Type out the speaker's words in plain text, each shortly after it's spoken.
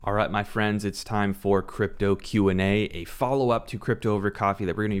All right, my friends, it's time for Crypto Q&A, a follow-up to Crypto Over Coffee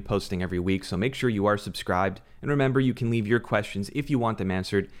that we're going to be posting every week. So make sure you are subscribed. And remember, you can leave your questions if you want them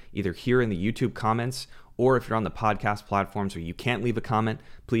answered, either here in the YouTube comments, or if you're on the podcast platforms where you can't leave a comment,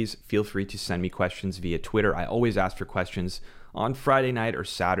 please feel free to send me questions via Twitter. I always ask for questions on Friday night or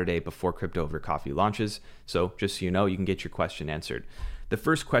Saturday before Crypto Over Coffee launches. So just so you know, you can get your question answered. The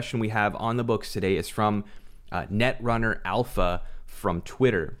first question we have on the books today is from Netrunner Alpha from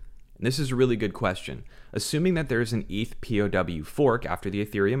Twitter. And this is a really good question. Assuming that there's an ETH POW fork after the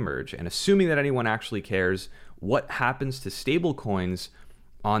Ethereum merge, and assuming that anyone actually cares, what happens to stablecoins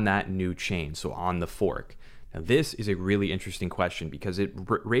on that new chain, so on the fork? Now, this is a really interesting question because it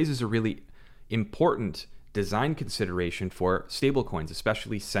raises a really important design consideration for stablecoins,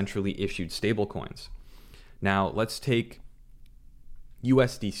 especially centrally issued stablecoins. Now, let's take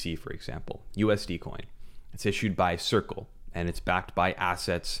USDC, for example, USD coin. It's issued by Circle, and it's backed by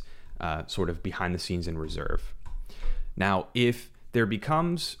assets sort of behind the scenes in reserve. Now, if there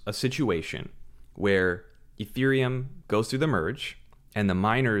becomes a situation where Ethereum goes through the merge and the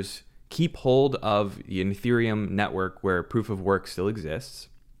miners keep hold of the Ethereum network where proof of work still exists,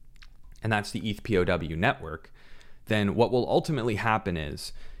 and that's the ETH POW network, then what will ultimately happen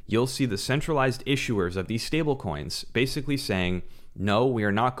is you'll see the centralized issuers of these stablecoins basically saying, no, we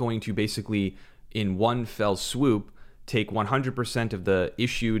are not going to basically in one fell swoop take 100% of the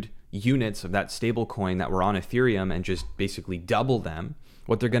issued units of that stablecoin that were on Ethereum and just basically double them.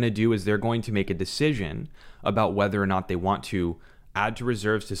 What they're going to do is they're going to make a decision about whether or not they want to add to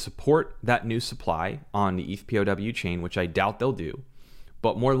reserves to support that new supply on the ETH POW chain, which I doubt they'll do.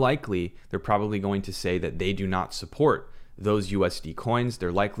 But more likely, they're probably going to say that they do not support those USD coins.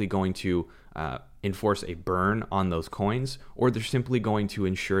 They're likely going to enforce a burn on those coins, or they're simply going to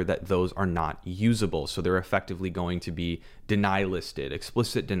ensure that those are not usable. So they're effectively going to be deny listed,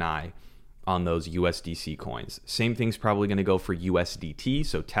 explicit deny on those USDC coins. Same thing's probably going to go for USDT,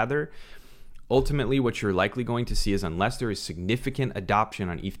 so Tether. Ultimately, what you're likely going to see is unless there is significant adoption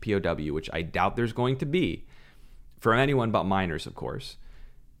on ETH POW, which I doubt there's going to be, for anyone but miners, of course,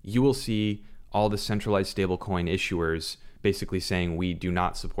 you will see all the centralized stablecoin issuers basically saying we do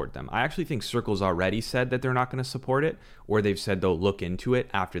not support them. I actually think Circle's already said that they're not going to support it, or they've said they'll look into it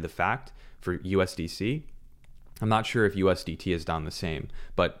after the fact for USDC. I'm not sure if USDT has done the same,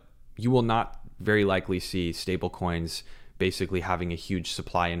 but you will not very likely see stablecoins basically having a huge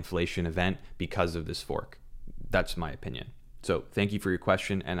supply inflation event because of this fork. That's my opinion. So thank you for your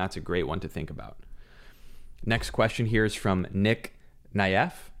question, and that's a great one to think about. Next question here is from Nick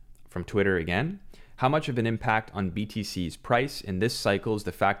Naef from Twitter again. How much of an impact on BTC's price in this cycle is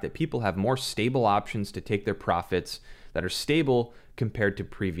the fact that people have more stable options to take their profits that are stable compared to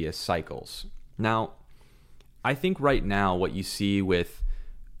previous cycles? Now, I think right now what you see with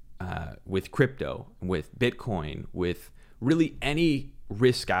crypto, with Bitcoin, with really any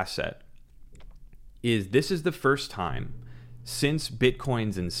risk asset is this is the first time since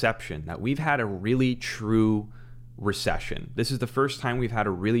Bitcoin's inception that we've had a really true recession. This is the first time we've had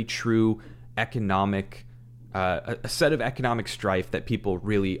a really true economic, a set of economic strife that people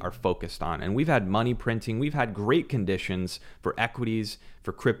really are focused on. And we've had money printing. We've had great conditions for equities,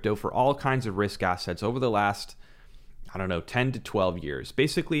 for crypto, for all kinds of risk assets over the last, 10 to 12 years.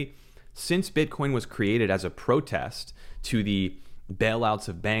 Basically, since Bitcoin was created as a protest to the bailouts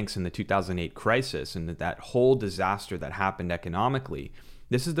of banks in the 2008 crisis and that whole disaster that happened economically,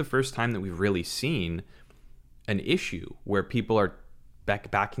 this is the first time that we've really seen an issue where people are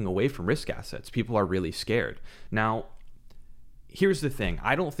backing away from risk assets. People are really scared. Now, here's the thing.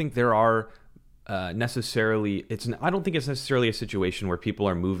 I don't think there are I don't think it's necessarily a situation where people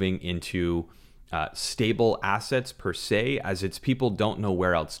are moving into stable assets per se, as it's people don't know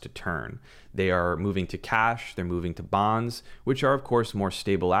where else to turn. They are moving to cash, they're moving to bonds, which are of course more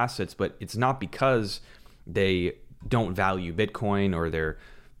stable assets, but it's not because they don't value Bitcoin or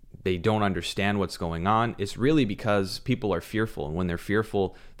they don't understand what's going on. It's really because people are fearful. And when they're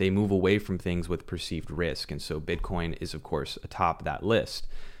fearful, they move away from things with perceived risk. And so Bitcoin is, of course, atop that list.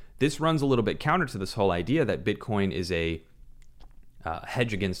 This runs a little bit counter to this whole idea that Bitcoin is a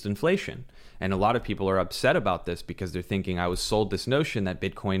hedge against inflation. And a lot of people are upset about this because they're thinking, I was sold this notion that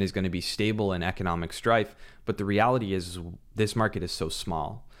Bitcoin is going to be stable in economic strife. But the reality is this market is so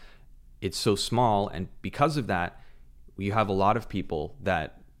small. It's so small. And because of that, you have a lot of people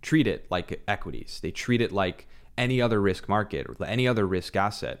that treat it like equities. They treat it like any other risk market or any other risk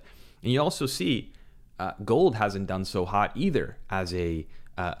asset. And you also see gold hasn't done so hot either as a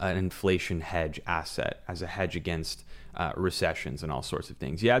an inflation hedge asset, as a hedge against recessions and all sorts of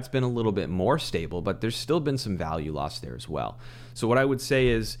things. Yeah, it's been a little bit more stable, but there's still been some value lost there as well. So what I would say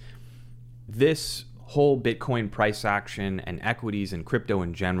is this whole Bitcoin price action and equities and crypto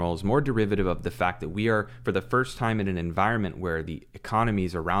in general is more derivative of the fact that we are, for the first time, in an environment where the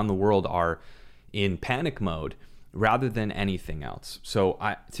economies around the world are in panic mode rather than anything else. So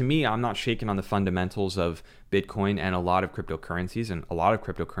to me, I'm not shaking on the fundamentals of Bitcoin and a lot of cryptocurrencies, and a lot of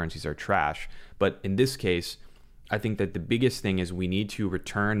cryptocurrencies are trash. But in this case, I think that the biggest thing is we need to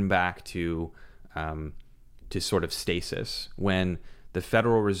return back to sort of stasis when the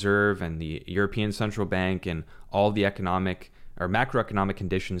Federal Reserve and the European Central Bank and all the economic or macroeconomic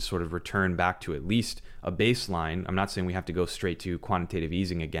conditions sort of return back to at least a baseline. I'm not saying we have to go straight to quantitative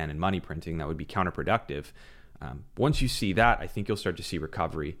easing again and money printing. That would be counterproductive. Once you see that, I think you'll start to see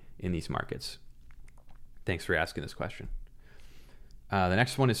recovery in these markets. Thanks for asking this question. The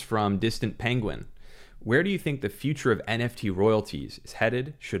next one is from Distant Penguin. Where do you think the future of NFT royalties is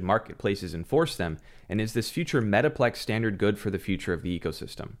headed? Should marketplaces enforce them? And is this future Metaplex standard good for the future of the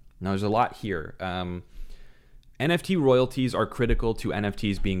ecosystem? Now, there's a lot here. NFT royalties are critical to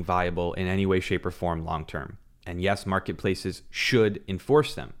NFTs being viable in any way, shape, or form long term. And yes, marketplaces should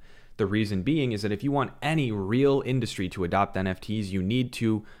enforce them. The reason being is that if you want any real industry to adopt NFTs, you need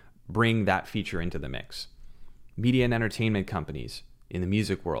to bring that feature into the mix. Media and entertainment companies in the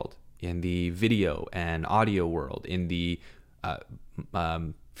music world, in the video and audio world, in the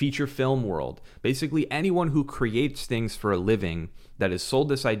feature film world, basically anyone who creates things for a living that has sold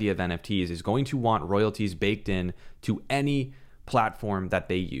this idea of NFTs is going to want royalties baked in to any platform that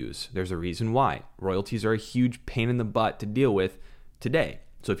they use. There's a reason why. Royalties are a huge pain in the butt to deal with today.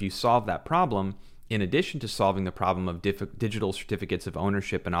 So if you solve that problem, in addition to solving the problem of digital certificates of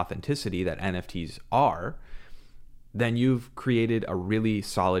ownership and authenticity that NFTs are, then you've created a really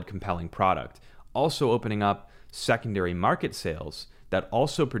solid, compelling product. Also opening up secondary market sales that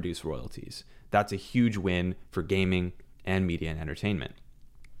also produce royalties. That's a huge win for gaming and media and entertainment.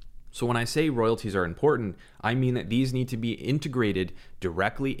 So when I say royalties are important, I mean that these need to be integrated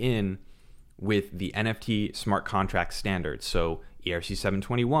directly in with the NFT smart contract standards. So ERC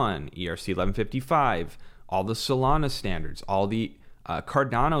 721, ERC 1155, all the Solana standards, all the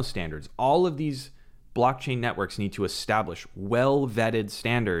Cardano standards, all of these blockchain networks need to establish well-vetted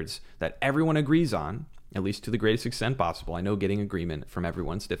standards that everyone agrees on, at least to the greatest extent possible. I know getting agreement from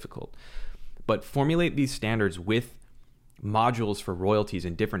everyone's difficult. But formulate these standards with modules for royalties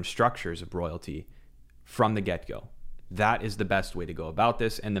and different structures of royalty from the get-go. That is the best way to go about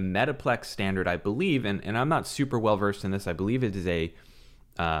this. And the Metaplex standard, I believe, and I'm not super well versed in this, I believe it is a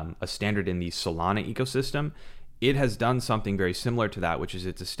standard in the Solana ecosystem. It has done something very similar to that, which is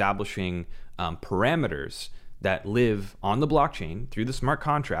it's establishing parameters that live on the blockchain through the smart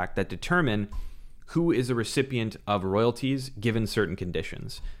contract that determine who is a recipient of royalties given certain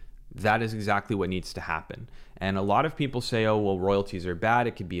conditions. That is exactly what needs to happen. And a lot of people say, oh, well, royalties are bad,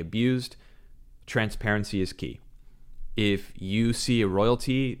 it could be abused. Transparency is key. If you see a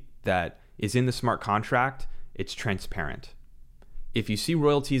royalty that is in the smart contract, it's transparent. If you see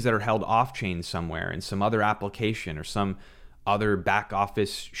royalties that are held off-chain somewhere in some other application or some other back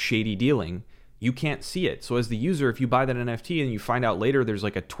office shady dealing, you can't see it. So as the user, if you buy that NFT and you find out later there's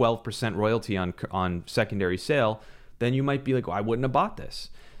like a 12% royalty on secondary sale, then you might be like, well, I wouldn't have bought this.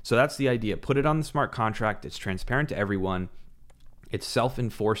 So that's the idea. Put it on the smart contract. It's transparent to everyone. It's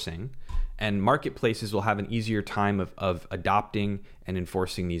self-enforcing. And marketplaces will have an easier time of adopting and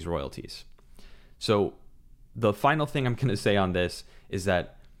enforcing these royalties. So the final thing I'm going to say on this is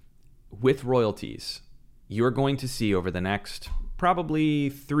that with royalties, you're going to see over the next probably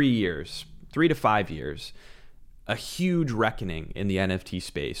 3 to 5 years, a huge reckoning in the NFT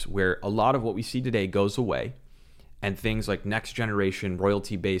space where a lot of what we see today goes away and things like next generation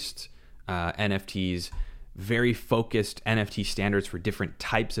royalty-based NFTs, very focused NFT standards for different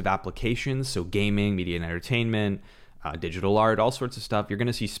types of applications. So gaming, media and entertainment, digital art, all sorts of stuff. You're going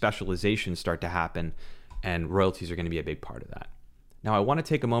to see specialization start to happen, and royalties are going to be a big part of that. Now, I want to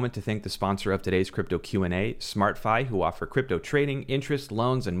take a moment to thank the sponsor of today's Crypto Q&A, SmartFi, who offer crypto trading, interest,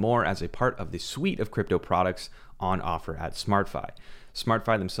 loans, and more as a part of the suite of crypto products on offer at SmartFi.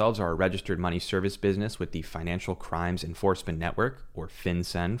 SmartFi themselves are a registered money service business with the Financial Crimes Enforcement Network, or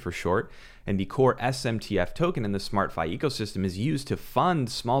FinCEN for short, and the core SMTF token in the SmartFi ecosystem is used to fund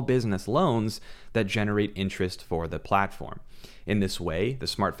small business loans that generate interest for the platform. In this way, the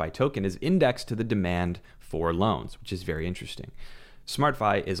SmartFi token is indexed to the demand for loans, which is very interesting.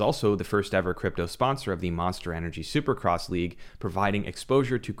 SmartFi is also the first ever crypto sponsor of the Monster Energy Supercross League, providing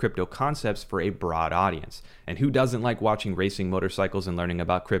exposure to crypto concepts for a broad audience. And who doesn't like watching racing motorcycles and learning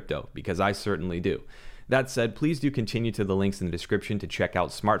about crypto? Because I certainly do. That said, please do continue to the links in the description to check out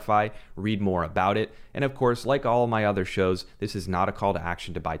SmartFi, read more about it, and of course, like all my other shows, this is not a call to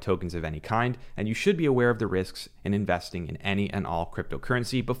action to buy tokens of any kind, and you should be aware of the risks in investing in any and all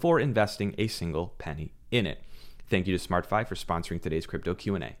cryptocurrency before investing a single penny in it. Thank you to SmartFi for sponsoring today's Crypto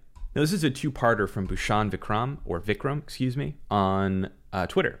Q&A. Now, this is a two-parter from Bhushan Vikram, on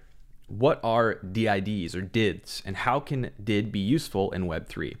Twitter. What are DIDs or DIDs, and how can DID be useful in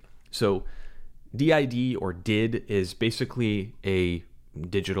Web3? So, DID or DID is basically a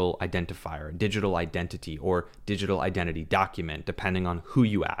digital identifier, a digital identity, or digital identity document, depending on who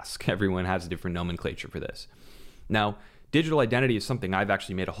you ask. Everyone has a different nomenclature for this. Now, digital identity is something I've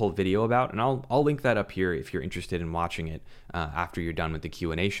actually made a whole video about, and I'll link that up here if you're interested in watching it after you're done with the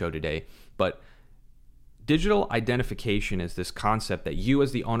Q&A show today. But digital identification is this concept that you,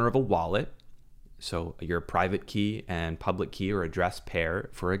 as the owner of a wallet, so your private key and public key or address pair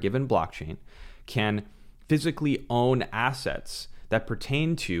for a given blockchain, can physically own assets that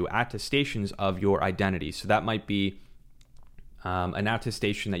pertain to attestations of your identity. So that might be an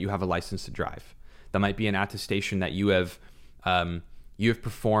attestation that you have a license to drive. That might be an attestation that you have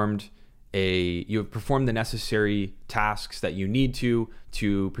performed the necessary tasks that you need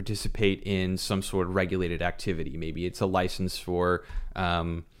to participate in some sort of regulated activity. Maybe it's a license for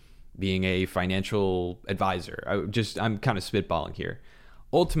being a financial advisor. I'm kind of spitballing here.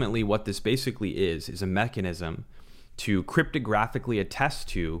 Ultimately, what this basically is a mechanism to cryptographically attest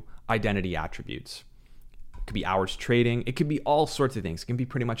to identity attributes. It could be hours trading. It could be all sorts of things. It can be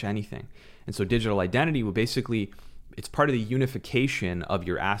pretty much anything. And so digital identity will basically, it's part of the unification of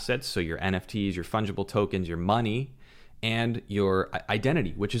your assets. So your NFTs, your fungible tokens, your money, and your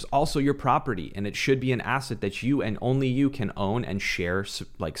identity, which is also your property. And it should be an asset that you and only you can own and share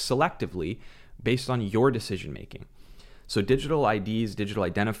selectively based on your decision making. So digital IDs, digital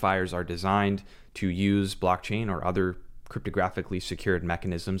identifiers are designed to use blockchain or other cryptographically secured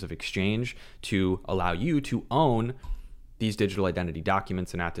mechanisms of exchange to allow you to own these digital identity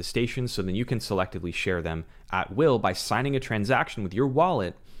documents and attestations, so then you can selectively share them at will by signing a transaction with your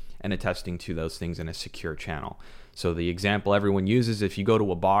wallet and attesting to those things in a secure channel. So the example everyone uses, if you go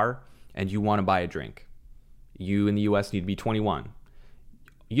to a bar and you want to buy a drink, you in the US need to be 21.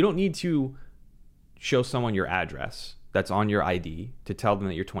 You don't need to show someone your address that's on your ID to tell them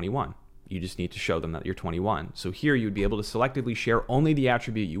that you're 21. You just need to show them that you're 21. So here you'd be able to selectively share only the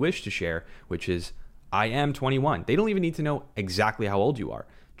attribute you wish to share, which is I am 21. They don't even need to know exactly how old you are,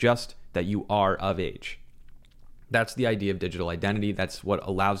 just that you are of age. That's the idea of digital identity. That's what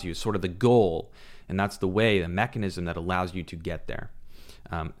allows you, sort of the goal, and that's the way, the mechanism that allows you to get there.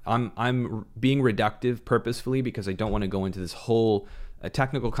 I'm being reductive purposefully because I don't want to go into this whole a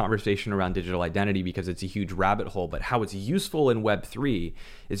technical conversation around digital identity because it's a huge rabbit hole, but how it's useful in Web3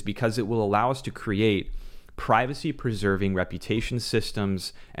 is because it will allow us to create privacy-preserving reputation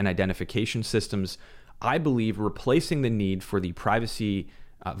systems and identification systems, I believe, replacing the need for the privacy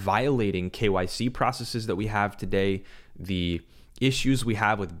violating KYC processes that we have today, the issues we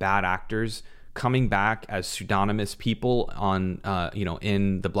have with bad actors coming back as pseudonymous people on,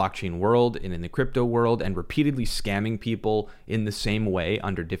 in the blockchain world and in the crypto world and repeatedly scamming people in the same way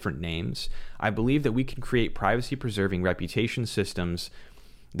under different names. I believe that we can create privacy-preserving reputation systems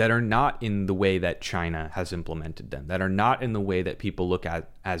that are not in the way that China has implemented them, that are not in the way that people look at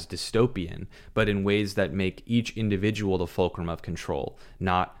as dystopian, but in ways that make each individual the fulcrum of control,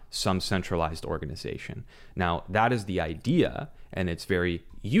 not some centralized organization. Now, that is the idea, and it's very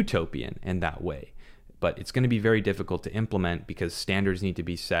utopian in that way, but it's going to be very difficult to implement because standards need to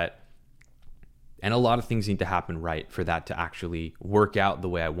be set and a lot of things need to happen right for that to actually work out the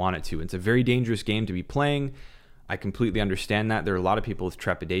way I want it to. It's a very dangerous game to be playing. I completely understand that. There are a lot of people with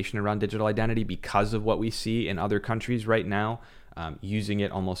trepidation around digital identity because of what we see in other countries right now, using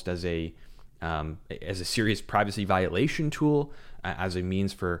it almost as a serious privacy violation tool, as a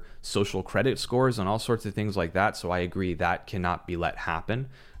means for social credit scores and all sorts of things like that. So I agree that cannot be let happen.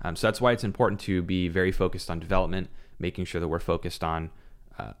 So that's why it's important to be very focused on development, making sure that we're focused on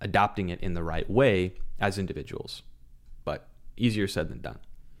adopting it in the right way as individuals. But easier said than done.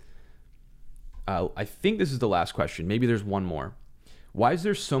 I think this is the last question. Maybe there's one more. Why is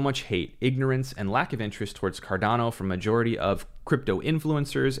there so much hate, ignorance, and lack of interest towards Cardano from majority of crypto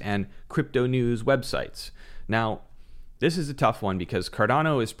influencers and crypto news websites? Now, this is a tough one because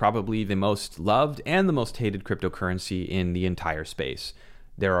Cardano is probably the most loved and the most hated cryptocurrency in the entire space.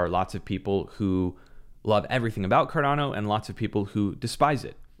 There are lots of people who love everything about Cardano and lots of people who despise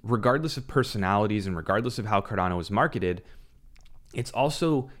it. Regardless of personalities and regardless of how Cardano is marketed, it's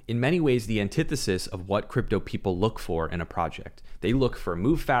also in many ways the antithesis of what crypto people look for in a project. They look for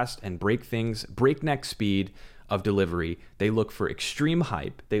move fast and break things, breakneck speed of delivery. They look for extreme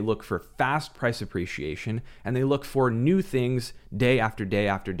hype. They look for fast price appreciation, and they look for new things day after day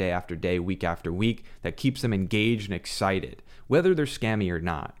after day after day, week after week, that keeps them engaged and excited, whether they're scammy or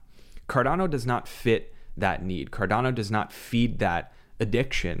not. Cardano does not fit that need. Cardano does not feed that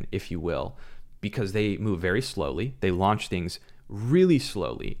addiction, if you will, because they move very slowly. They launch things really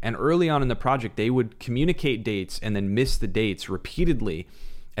slowly. And early on in the project, they would communicate dates and then miss the dates repeatedly.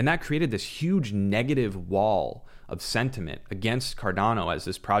 And that created this huge negative wall of sentiment against Cardano as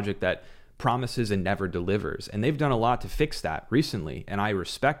this project that promises and never delivers. And they've done a lot to fix that recently, and I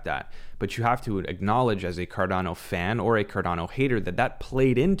respect that. But you have to acknowledge as a Cardano fan or a Cardano hater that that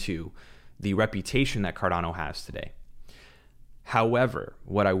played into the reputation that Cardano has today. However,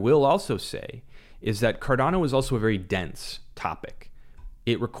 what I will also say is that Cardano is also a very dense topic.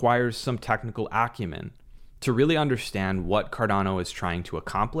 It requires some technical acumen to really understand what Cardano is trying to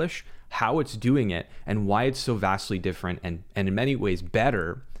accomplish, how it's doing it, and why it's so vastly different and in many ways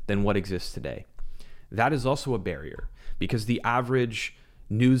better than what exists today. That is also a barrier because the average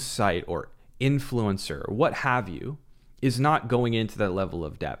news site or influencer, or what have you, is not going into that level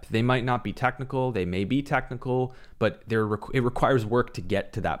of depth. They might not be technical, they may be technical, but it requires work to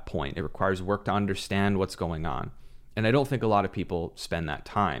get to that point. It requires work to understand what's going on. And I don't think a lot of people spend that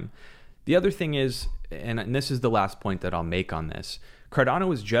time. The other thing is, and this is the last point that I'll make on this,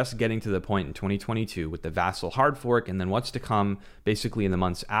 Cardano is just getting to the point in 2022 with the Vassal hard fork and then what's to come basically in the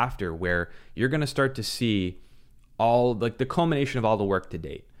months after, where you're going to start to see all like the culmination of all the work to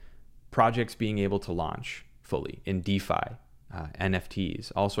date. Projects being able to launch fully in DeFi,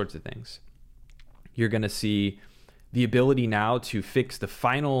 NFTs, all sorts of things. You're going to see the ability now to fix the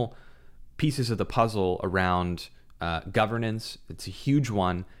final pieces of the puzzle around governance. It's a huge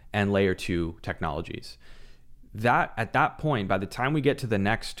one, and layer 2 technologies. That at that point, by the time we get to the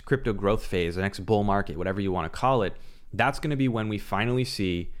next crypto growth phase, the next bull market, whatever you want to call it, that's going to be when we finally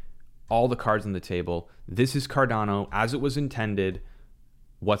see all the cards on the table. This is Cardano as it was intended.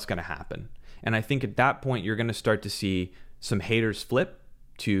 What's going to happen? And I think at that point, you're going to start to see some haters flip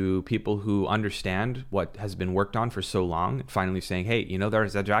to people who understand what has been worked on for so long, and finally saying, hey,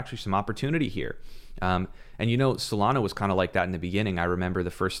 there's actually some opportunity here. And Solana was kind of like that in the beginning. I remember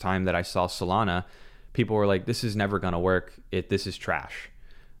the first time that I saw Solana, people were like, this is never going to work. This is trash.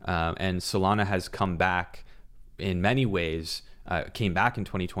 And Solana has come back in many ways, came back in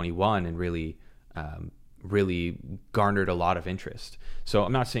 2021 and really garnered a lot of interest. So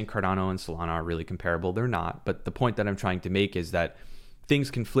I'm not saying Cardano and Solana are really comparable. They're not. But the point that I'm trying to make is that things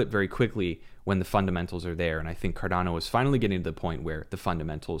can flip very quickly when the fundamentals are there. And I think Cardano is finally getting to the point where the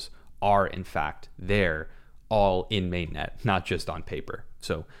fundamentals are, in fact, there, all in mainnet, not just on paper.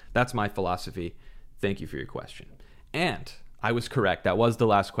 So that's my philosophy. Thank you for your question. And I was correct. That was the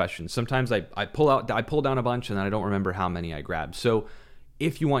last question. Sometimes I pull down a bunch and then I don't remember how many I grabbed. So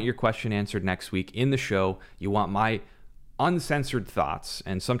if you want your question answered next week in the show, you want my uncensored thoughts,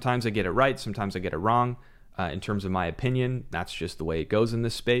 and sometimes I get it right, sometimes I get it wrong in terms of my opinion. That's just the way it goes in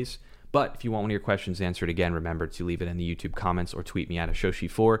this space. But if you want one of your questions answered, again, remember to leave it in the YouTube comments or tweet me at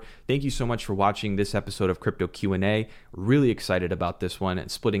Ashoshi4. Thank you so much for watching this episode of Crypto Q&A. Really excited about this one,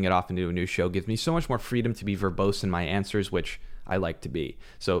 and splitting it off into a new show gives me so much more freedom to be verbose in my answers, which I like to be.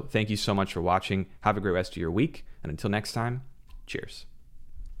 So thank you so much for watching. Have a great rest of your week, and until next time, cheers.